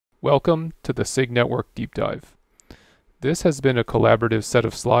Welcome to the SIG-network deep dive. This has been a collaborative set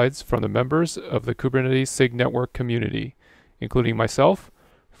of slides from the members of the Kubernetes SIG-network community, including myself,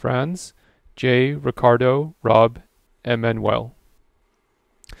 Franz, Jay, Ricardo, Rob, and Manuel.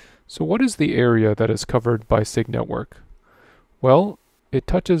 So what is the area that is covered by SIG-network? Well, it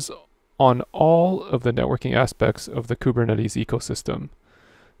touches on all of the networking aspects of the Kubernetes ecosystem.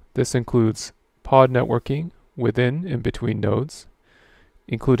 This includes pod networking within and between nodes,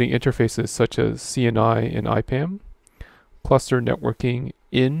 including interfaces such as CNI and IPAM, cluster networking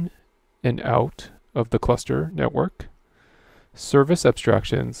in and out of the cluster network, service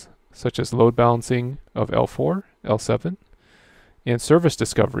abstractions such as load balancing of L4, L7, and service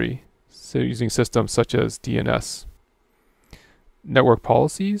discovery, so using systems such as DNS. Network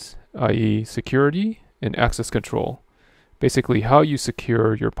policies, i.e. security and access control, basically how you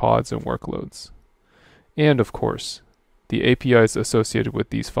secure your pods and workloads. And of course, the APIs associated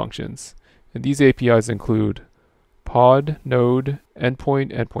with these functions. And these APIs include pod, node,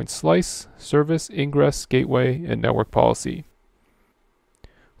 endpoint, endpoint slice, service, ingress, gateway, and network policy.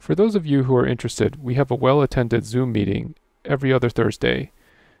 For those of you who are interested, we have a well-attended Zoom meeting every other Thursday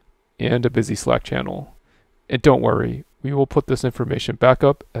and a busy Slack channel. And don't worry, we will put this information back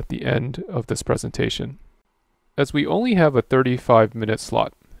up at the end of this presentation. As we only have a 35-minute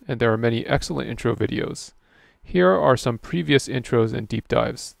slot, and there are many excellent intro videos, here are some previous intros and deep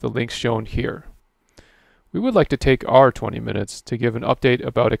dives, the links shown here. We would like to take our 20 minutes to give an update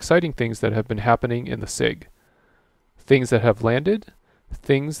about exciting things that have been happening in the SIG. Things that have landed,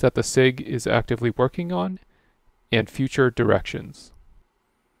 things that the SIG is actively working on, and future directions.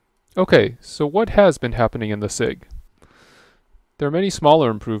 Okay, so what has been happening in the SIG? There are many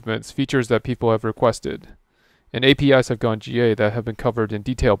smaller improvements, features that people have requested, and APIs have gone GA that have been covered in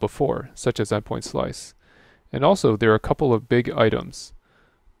detail before, such as endpoint slice. And also, there are a couple of big items.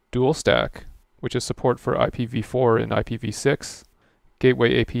 Dual stack, which is support for IPv4 and IPv6.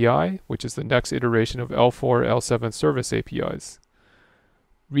 Gateway API, which is the next iteration of L4, L7 service APIs.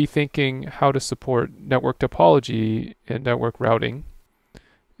 Rethinking how to support network topology and network routing.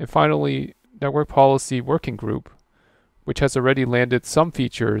 And finally, NetworkPolicy Working Group, which has already landed some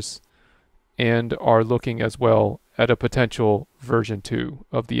features and are looking as well at a potential version 2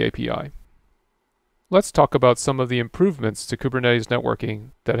 of the API. Let's talk about some of the improvements to Kubernetes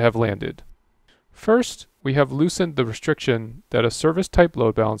networking that have landed. First, we have loosened the restriction that a service type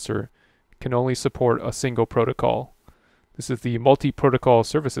load balancer can only support a single protocol. This is the multi-protocol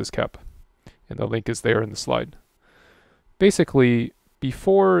services cap, and the link is there in the slide. Basically,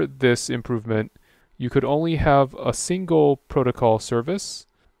 before this improvement, you could only have a single protocol service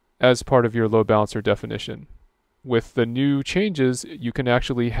as part of your load balancer definition. With the new changes, you can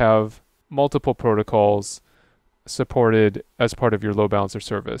actually have multiple protocols supported as part of your load balancer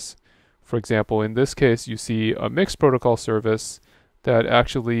service. For example, in this case, you see a mixed protocol service that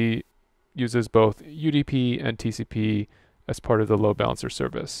actually uses both UDP and TCP as part of the load balancer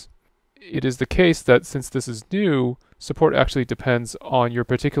service. It is the case that since this is new, support actually depends on your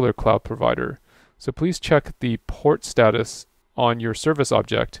particular cloud provider. So please check the port status on your service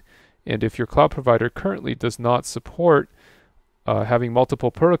object, and if your cloud provider currently does not support having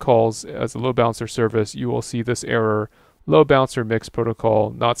multiple protocols as a load balancer service, you will see this error, load balancer mixed protocol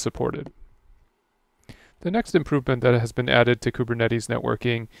not supported. The next improvement that has been added to Kubernetes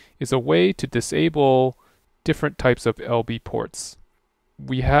networking is a way to disable different types of LB ports.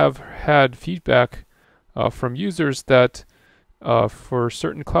 We have had feedback from users that for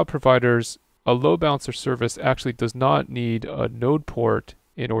certain cloud providers, a load balancer service actually does not need a node port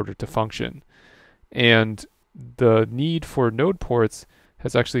in order to function. And the need for node ports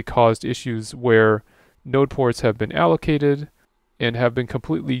has actually caused issues where node ports have been allocated and have been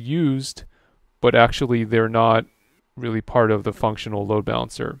completely used, but actually they're not really part of the functional load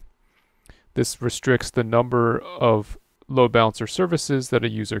balancer. This restricts the number of load balancer services that a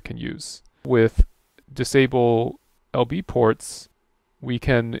user can use. With disable LB ports, we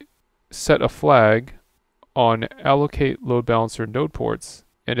can set a flag on allocate load balancer node ports,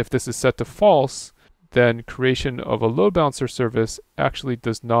 and if this is set to false, then creation of a load balancer service actually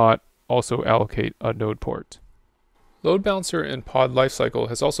does not also allocate a node port. Load balancer and pod lifecycle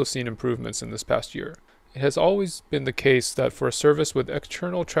has also seen improvements in this past year. It has always been the case that for a service with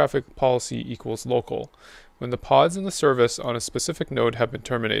external traffic policy equals local, when the pods in the service on a specific node have been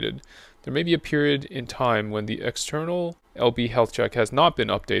terminated, there may be a period in time when the external LB health check has not been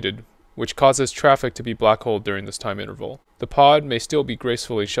updated, which causes traffic to be black holed during this time interval. The pod may still be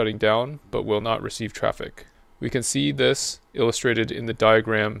gracefully shutting down, but will not receive traffic. We can see this illustrated in the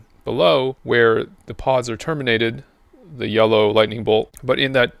diagram below, where the pods are terminated, the yellow lightning bolt, but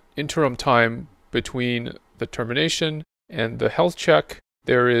in that interim time between the termination and the health check,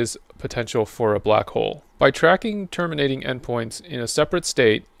 there is potential for a black hole. By tracking terminating endpoints in a separate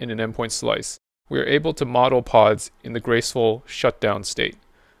state in an endpoint slice, we are able to model pods in the graceful shutdown state.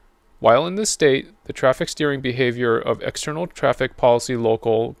 While in this state, the traffic steering behavior of external traffic policy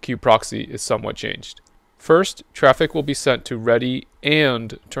local kube-proxy is somewhat changed. First, traffic will be sent to ready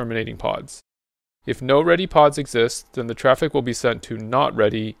and terminating pods. If no ready pods exist, then the traffic will be sent to not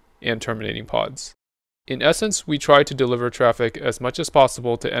ready and terminating pods. In essence, we try to deliver traffic as much as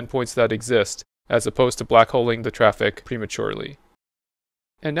possible to endpoints that exist, as opposed to black holing the traffic prematurely.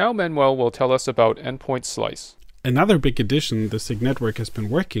 And now Manuel will tell us about endpoint slice. Another big addition the SIG network has been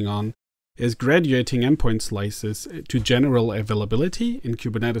working on is graduating endpoint slices to general availability in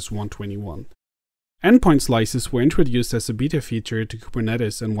Kubernetes 1.21. Endpoint slices were introduced as a beta feature to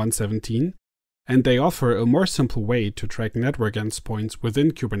Kubernetes in 1.17, and they offer a more simple way to track network endpoints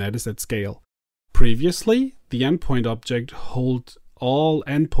within Kubernetes at scale. Previously, the endpoint object held all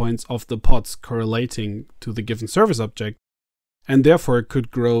endpoints of the pods correlating to the given service object, and therefore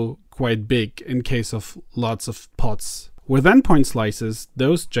could grow quite big in case of lots of pods. With endpoint slices,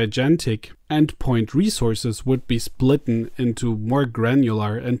 those gigantic endpoint resources would be split into more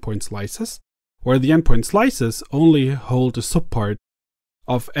granular endpoint slices, where the endpoint slices only hold a subpart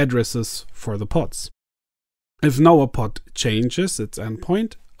of addresses for the pods. If now a pod changes its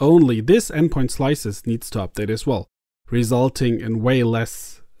endpoint, only this endpoint slices needs to update as well, resulting in way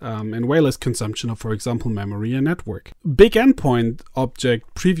less consumption of, for example, memory and network. Big endpoint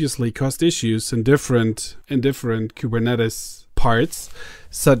object previously caused issues in different Kubernetes parts,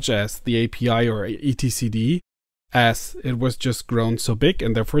 such as the API or etcd, as it was just grown so big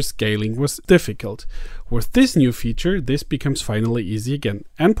and therefore scaling was difficult. With this new feature, this becomes finally easy again.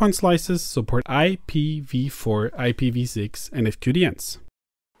 Endpoint slices support IPv4, IPv6, and FQDNs.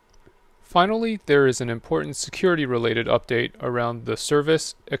 Finally, there is an important security-related update around the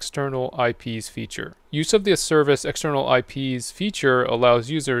Service External IPs feature. Use of the Service External IPs feature allows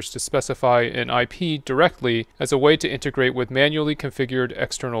users to specify an IP directly as a way to integrate with manually configured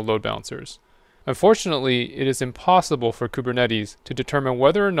external load balancers. Unfortunately, it is impossible for Kubernetes to determine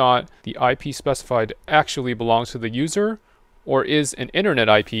whether or not the IP specified actually belongs to the user or is an internet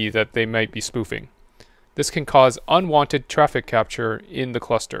IP that they might be spoofing. This can cause unwanted traffic capture in the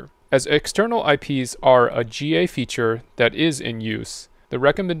cluster. As external IPs are a GA feature that is in use, the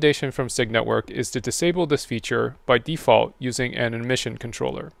recommendation from SIG-network is to disable this feature by default using an admission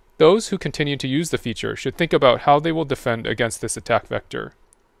controller. Those who continue to use the feature should think about how they will defend against this attack vector.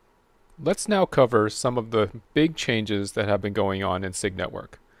 Let's now cover some of the big changes that have been going on in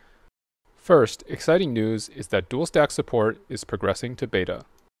SIG-network. First, exciting news is that dual stack support is progressing to beta.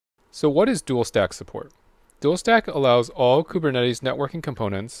 So what is dual stack support? Dual stack allows all Kubernetes networking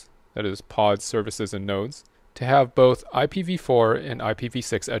components, that is pods, services, and nodes, to have both IPv4 and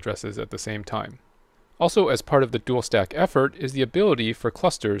IPv6 addresses at the same time. Also, as part of the dual stack effort is the ability for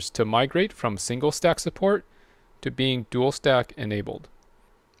clusters to migrate from single stack support to being dual stack enabled.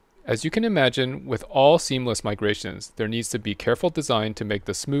 As you can imagine, with all seamless migrations, there needs to be careful design to make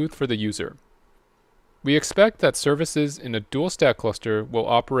this smooth for the user. We expect that services in a dual stack cluster will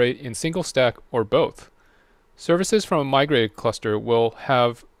operate in single stack or both. Services from a migrated cluster will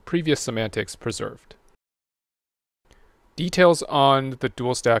have previous semantics preserved. Details on the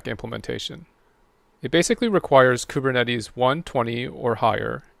dual stack implementation. It basically requires Kubernetes 1.20 or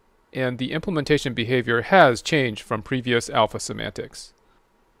higher, and the implementation behavior has changed from previous alpha semantics.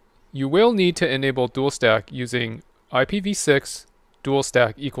 You will need to enable dual stack using IPv6 dual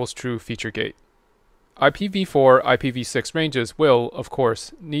stack equals true feature gate. IPv4, IPv6 ranges will, of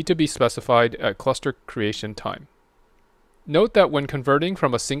course, need to be specified at cluster creation time. Note that when converting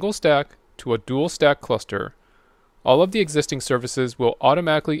from a single stack to a dual stack cluster, all of the existing services will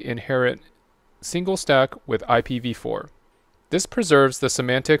automatically inherit single stack with IPv4. This preserves the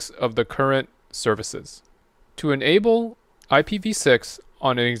semantics of the current services. To enable IPv6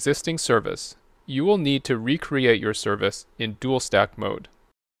 on an existing service, you will need to recreate your service in dual stack mode.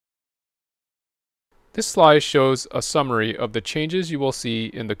 This slide shows a summary of the changes you will see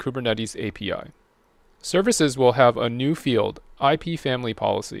in the Kubernetes API. Services will have a new field, IP family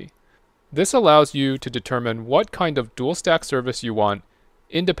policy. This allows you to determine what kind of dual stack service you want,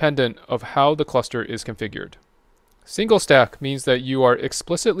 independent of how the cluster is configured. Single stack means that you are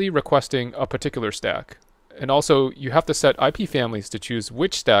explicitly requesting a particular stack, and also you have to set IP families to choose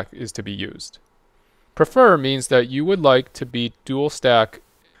which stack is to be used. Prefer means that you would like to be dual stack.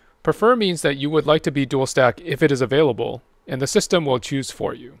 Prefer means that you would like to be dual stack if it is available, and the system will choose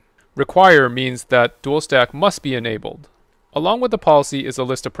for you. Require means that dual stack must be enabled. Along with the policy is a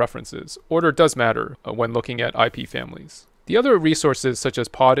list of preferences. Order does matter when looking at IP families. The other resources such as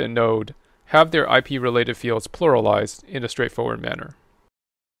pod and node have their IP-related fields pluralized in a straightforward manner.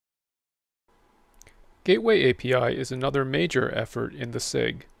 Gateway API is another major effort in the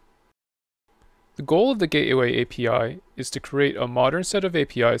SIG. The goal of the Gateway API is to create a modern set of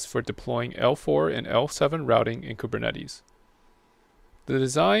APIs for deploying L4 and L7 routing in Kubernetes. The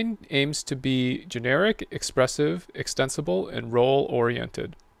design aims to be generic, expressive, extensible, and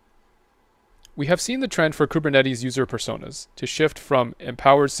role-oriented. We have seen the trend for Kubernetes user personas to shift from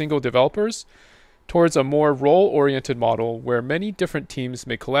empowered single developers towards a more role-oriented model where many different teams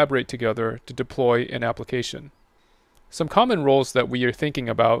may collaborate together to deploy an application. Some common roles that we are thinking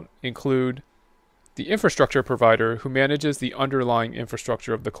about include the infrastructure provider who manages the underlying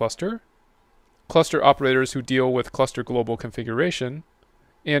infrastructure of the cluster, cluster operators who deal with cluster global configuration,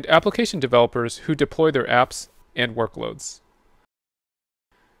 and application developers who deploy their apps and workloads.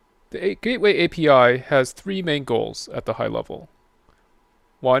 The Gateway API has three main goals at the high level.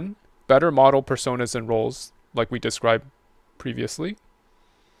 1. Better model personas and roles, like we described previously.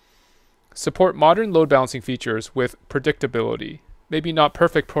 Support modern load balancing features with predictability. Maybe not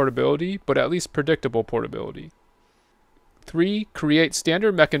perfect portability, but at least predictable portability. 3. Create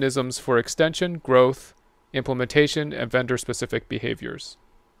standard mechanisms for extension, growth, implementation, and vendor-specific behaviors.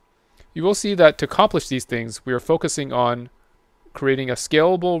 You will see that to accomplish these things, we are focusing on creating a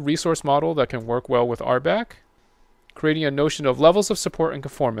scalable resource model that can work well with RBAC, creating a notion of levels of support and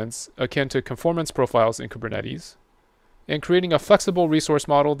conformance akin to conformance profiles in Kubernetes, and creating a flexible resource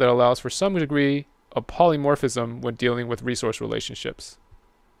model that allows for some degree of polymorphism when dealing with resource relationships.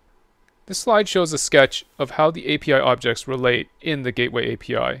 This slide shows a sketch of how the API objects relate in the Gateway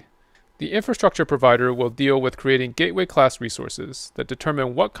API. The infrastructure provider will deal with creating gateway class resources that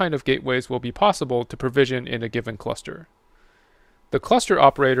determine what kind of gateways will be possible to provision in a given cluster. The cluster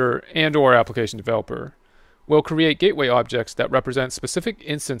operator and/or application developer will create gateway objects that represent specific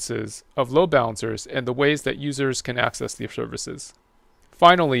instances of load balancers and the ways that users can access the services.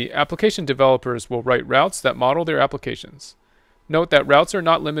 Finally, application developers will write routes that model their applications. Note that routes are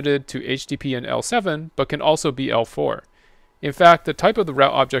not limited to HTTP and L7, but can also be L4. In fact, the type of the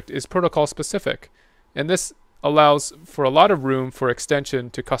route object is protocol specific, and this allows for a lot of room for extension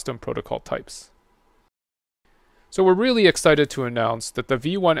to custom protocol types. So we're really excited to announce that the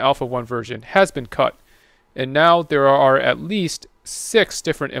V1 Alpha 1 version has been cut, and now there are at least 6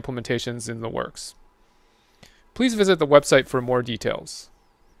 different implementations in the works. Please visit the website for more details.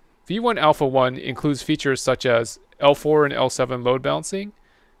 V1 Alpha 1 includes features such as L4 and L7 load balancing,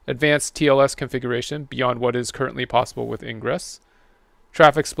 advanced TLS configuration beyond what is currently possible with Ingress,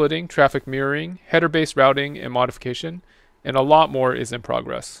 traffic splitting, traffic mirroring, header-based routing and modification, and a lot more is in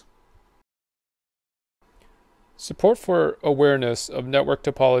progress. Support for awareness of network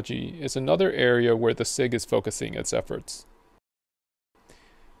topology is another area where the SIG is focusing its efforts.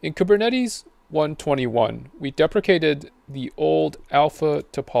 In Kubernetes 1.21, we deprecated the old alpha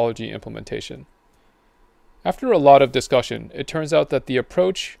topology implementation. After a lot of discussion, it turns out that the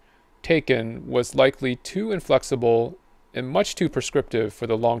approach taken was likely too inflexible and much too prescriptive for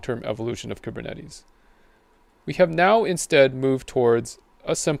the long-term evolution of Kubernetes. We have now instead moved towards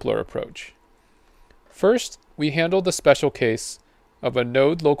a simpler approach. First, we handle the special case of a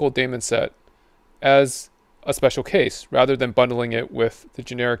node local daemon set as a special case rather than bundling it with the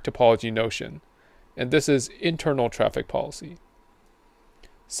generic topology notion, and this is internal traffic policy.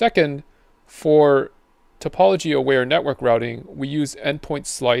 Second, for topology-aware network routing, we use endpoint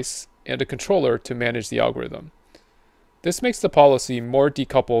slice and a controller to manage the algorithm. This makes the policy more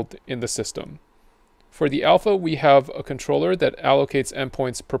decoupled in the system. For the alpha, we have a controller that allocates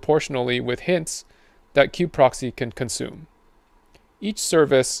endpoints proportionally with hints that kube-proxy can consume. Each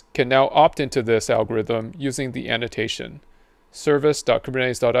service can now opt into this algorithm using the annotation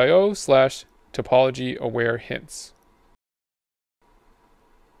service.kubernetes.io/topology-aware-hints.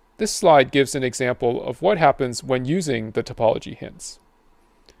 This slide gives an example of what happens when using the topology hints.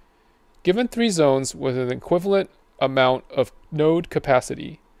 Given 3 zones with an equivalent amount of node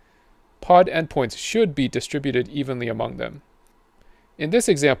capacity, pod endpoints should be distributed evenly among them. In this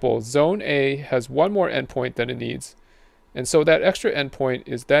example, zone A has 1 more endpoint than it needs, and so that extra endpoint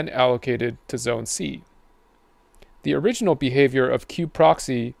is then allocated to zone C. The original behavior of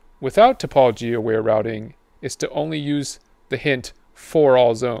kube-proxy without topology-aware routing is to only use the hint for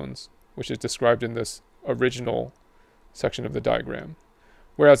all zones, which is described in this original section of the diagram.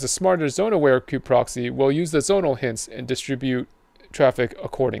 Whereas the smarter zone-aware kube-proxy will use the zonal hints and distribute traffic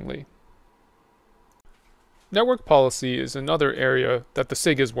accordingly. Network policy is another area that the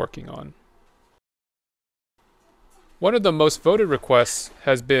SIG is working on. One of the most voted requests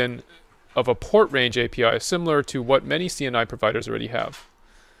has been of a port range API similar to what many CNI providers already have.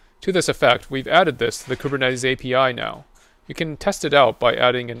 To this effect, we've added this to the Kubernetes API now. You can test it out by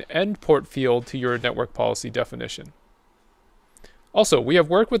adding an end port field to your network policy definition. Also, we have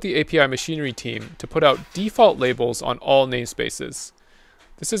worked with the API machinery team to put out default labels on all namespaces.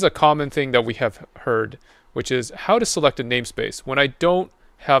 This is a common thing that we have heard, which is how to select a namespace when I don't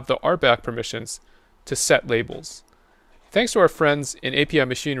have the RBAC permissions to set labels. Thanks to our friends in API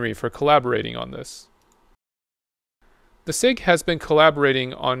machinery for collaborating on this. The SIG has been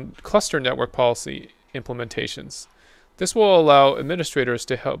collaborating on cluster network policy implementations. This will allow administrators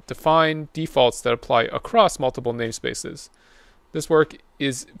to help define defaults that apply across multiple namespaces. This work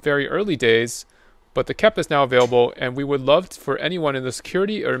is very early days, but the KEP is now available, and we would love for anyone in the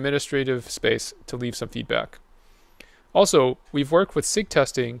security or administrative space to leave some feedback. Also, we've worked with SIG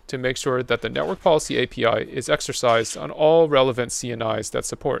testing to make sure that the network policy API is exercised on all relevant CNIs that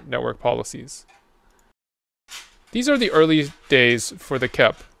support network policies. These are the early days for the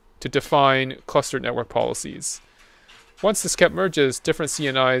KEP to define cluster network policies. Once this KEP merges, different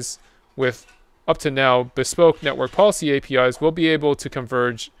CNIs with up to now bespoke network policy APIs will be able to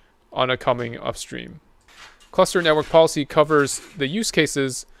converge on a coming upstream. Cluster network policy covers the use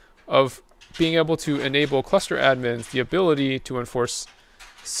cases of being able to enable cluster admins the ability to enforce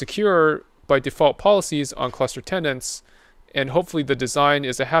secure by default policies on cluster tenants, and hopefully the design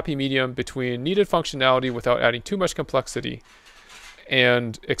is a happy medium between needed functionality without adding too much complexity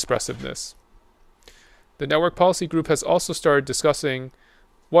and expressiveness. The network policy group has also started discussing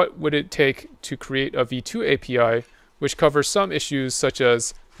what would it take to create a V2 API, which covers some issues such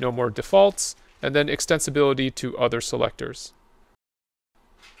as no more defaults and then extensibility to other selectors.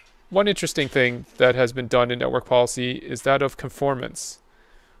 One interesting thing that has been done in network policy is that of conformance.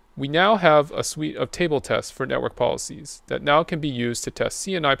 We now have a suite of table tests for network policies that now can be used to test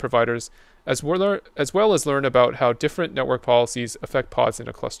CNI providers as well as learn about how different network policies affect pods in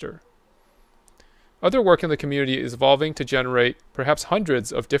a cluster. Other work in the community is evolving to generate perhaps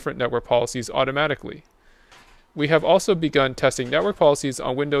hundreds of different network policies automatically. We have also begun testing network policies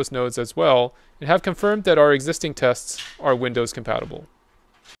on Windows nodes as well, and have confirmed that our existing tests are Windows compatible.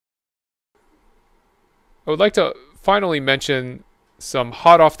 I would like to finally mention some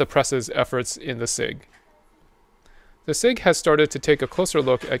hot off the presses efforts in the SIG. The SIG has started to take a closer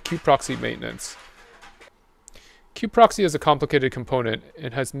look at kube-proxy maintenance. Kube-proxy is a complicated component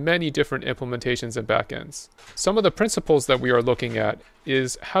and has many different implementations and backends. Some of the principles that we are looking at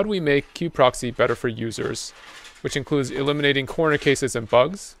is how do we make kube-proxy better for users, which includes eliminating corner cases and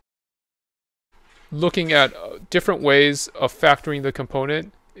bugs, looking at different ways of factoring the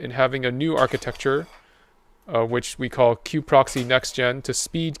component and having a new architecture, which we call kube-proxy next gen, to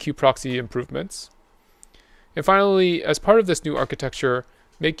speed kube-proxy improvements. And finally, as part of this new architecture,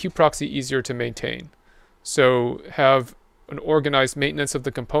 make kube-proxy easier to maintain. So have an organized maintenance of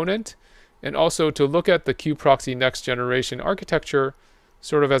the component, and also to look at the kube-proxy next generation architecture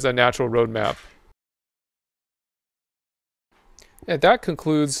sort of as a natural roadmap. And that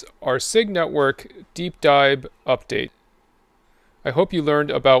concludes our SIG-network deep dive update. I hope you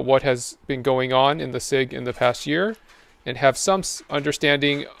learned about what has been going on in the SIG in the past year and have some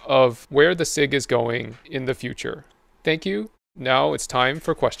understanding of where the SIG is going in the future. Thank you. Now it's time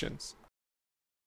for questions.